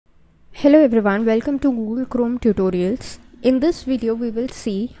Hello everyone, welcome to Google Chrome tutorials. In this video we will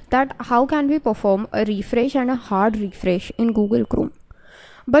see that how can we perform a refresh and a hard refresh in Google Chrome.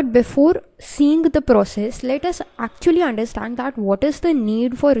 But before seeing the process, let us actually understand that what is the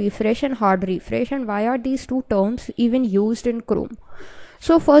need for refresh and hard refresh and why are these two terms even used in Chrome.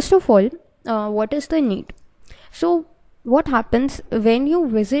 So first of all, what is the need? So what happens when you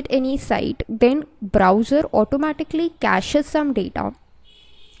visit any site, then browser automatically caches some data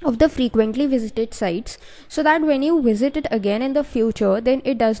of the frequently visited sites so that when you visit it again in the future, then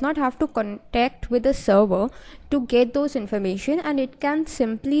it does not have to contact with the server to get those information, and it can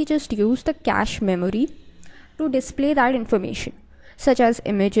simply just use the cache memory to display that information, such as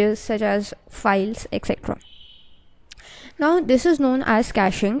images, such as files, etc. Now this is known as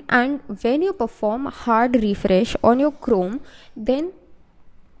caching, and when you perform hard refresh on your Chrome, then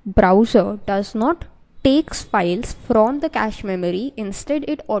browser does not takes files from the cache memory. Instead,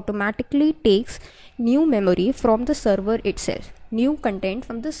 it automatically takes new memory from the server itself, new content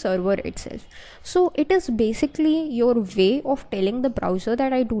from the server itself. So it is basically your way of telling the browser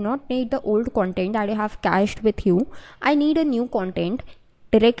that I do not need the old content that I have cached with you. I need a new content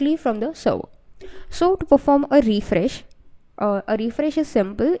directly from the server. So to perform a refresh is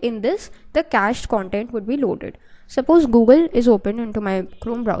simple. In this, the cached content would be loaded. Suppose Google is open into my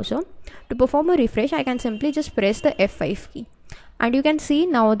Chrome browser. To perform a refresh, I can simply just press the F5 key, and you can see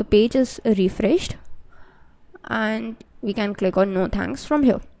now the page is refreshed, and we can click on no thanks from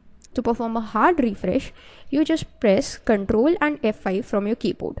here. To perform a hard refresh, you just press Ctrl and F5 from your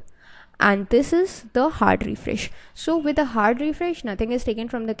keyboard, and this is the hard refresh. So with a hard refresh, nothing is taken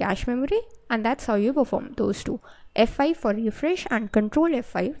from the cache memory, and that's how you perform those two: F5 for refresh and Ctrl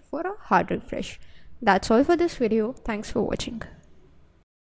F5 for a hard refresh. That's all for this video. Thanks for watching.